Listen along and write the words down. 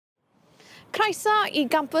Croeso I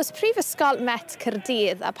gampws Prifysgol Met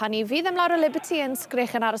Caerdydd a pan I fydd ymlawr o Liberty yn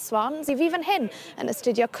sgrechen ar y Swans I fi fan hyn yn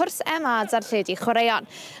astudio cwrs MAs ar lledu chwaraeon.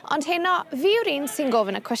 Ond heno, fi yw'r un sy'n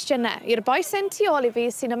gofyn y cwestiynau i'r boi sy'n tu ôl I fi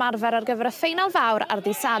sy'n ymarfer ar gyfer y ffeinal fawr ar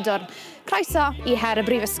ddydd Sadwrn. Croeso I her y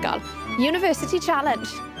Brifysgol. University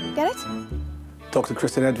Challenge. Get it? Dr.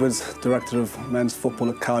 Christian Edwards, Director of Men's Football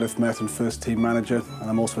at Cardiff Met and First Team Manager, and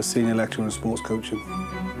I'm also a Senior Lecturer in Sports Coaching.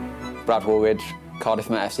 Rhagolwg,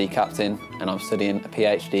 Cardiff Met FC Captain, and I'm studying a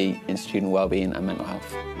PhD in Student Wellbeing and Mental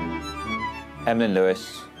Health. Emlyn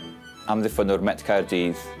Lewis, I'm the founder of Met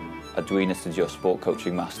Caerdydd, a dwi'n astudio Sport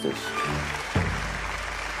Coaching Masters.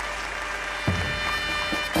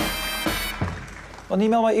 O'n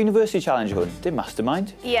i'n meddwl mae University Challenge hwn, dim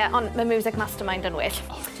Mastermind. Ie, ond mae Music Mastermind yn well.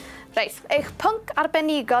 Reit, eich pwnc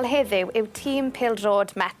arbenigol heddiw yw tîm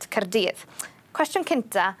pêl-drod Met Caerdydd. Cwestiwn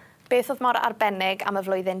cynta, beth oedd mor arbennig am y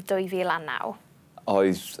flwyddyn 2009?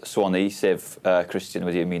 Oedd Swansea, sef Christian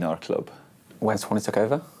wedi ymuno o'r clwb. When Swansea took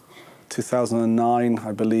over? 2009,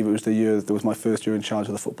 I believe it was the year that was my first year in charge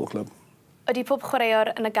of the football club. Ydy pob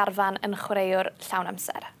chwaraewr yn y garfan yn chwaraewr llawn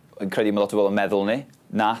amser? Yn credu mae lot o bobl yn meddwl ni.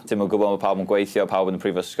 Na, dim yn gwybod mae pawb yn gweithio, pawb yn y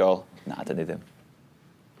prifysgol. Na, dyn ni ddim.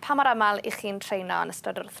 Pa mor aml I chi'n treino yn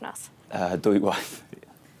ystod yr wythnos? 2 waith.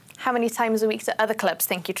 How many times a week do other clubs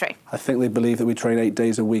think you train? I think they believe that we train 8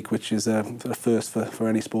 days a week, which is a first for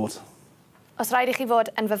any sport. Os rhaid I chi fod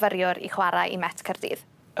yn fyfyriwr I chwarae I Met Caerdydd?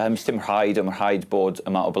 Dim rhaid, ond mae rhaid bod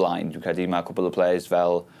yma o blaen. Dwi'n credu mae cwbl o players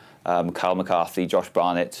fel Carl McCarthy, Josh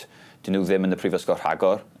Barnett, dyn nhw ddim yn y prifysgol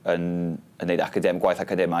rhagor yn gwneud gwaith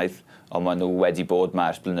academaidd, ond maen nhw wedi bod ma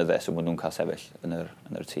ers blynydde, so maen nhw'n cael sefyll yn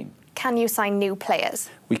yr tîm. Can you sign new players?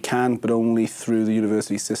 We can, but only through the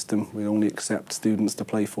university system. We only accept students to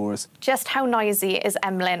play for us. Just how noisy is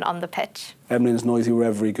Emlyn on the pitch? Emlyn's noisy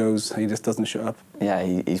wherever he goes. He just doesn't shut up. Yeah,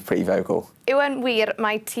 he's pretty vocal. Yw yn wir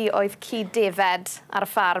mai ti oedd cyd-defed ar y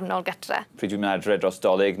ffarm nôl gytre? Pryd dwi'n mynd adre dros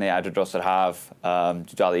dolyg neu adre dros yr haf,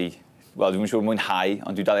 dwi'n dal I... Wel, dwi'n siŵr mwynhau,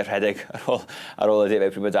 ond dwi'n dal I rhedeg ar ôl y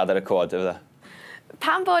defed pryd mae dad ar y cod, efo.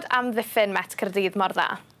 Pam bod amddiffyn Met Caerdydd mor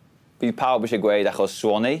dda? Bydd pawb eisiau gweud achos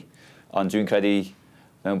Swansea, ond dwi'n credu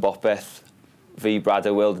mewn bopeth fi, Brad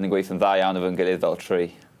a Will, yn gweithio'n dda iawn efo'n gilydd fel tri.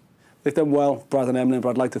 They've done well, Brad and Emlyn, but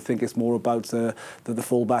I'd like to think it's more about the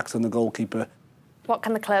full-backs and the goalkeeper. What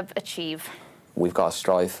can the club achieve? We've got to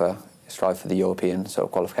strive for the European sort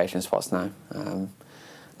of qualification spots now.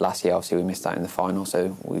 Last year, obviously, we missed out in the final,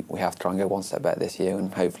 so we have to try and go one step better this year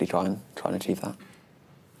and hopefully try and achieve that.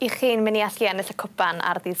 I chi'n mynd I allu ennill y cwpan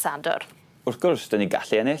ar ddydd Sadwrn? Wrth gwrs, dyn ni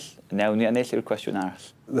gallu ennill. Newn ni ennill yw'r cwestiwn arall.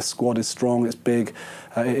 The squad is strong, it's big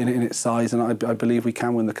in its size, and I believe we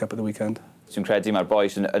can win the cup at the weekend. Dwi'n credu mae'r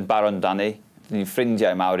boys yn baron dan ni. Ni'n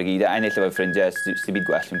ffrindiau mawr I gyd, ennill efo'r ffrindiau, sy'n byd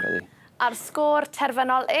gwell, dwi'n credu. A'r sgôr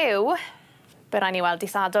terfynol yw, be rai ni weld I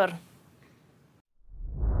Sadwrn?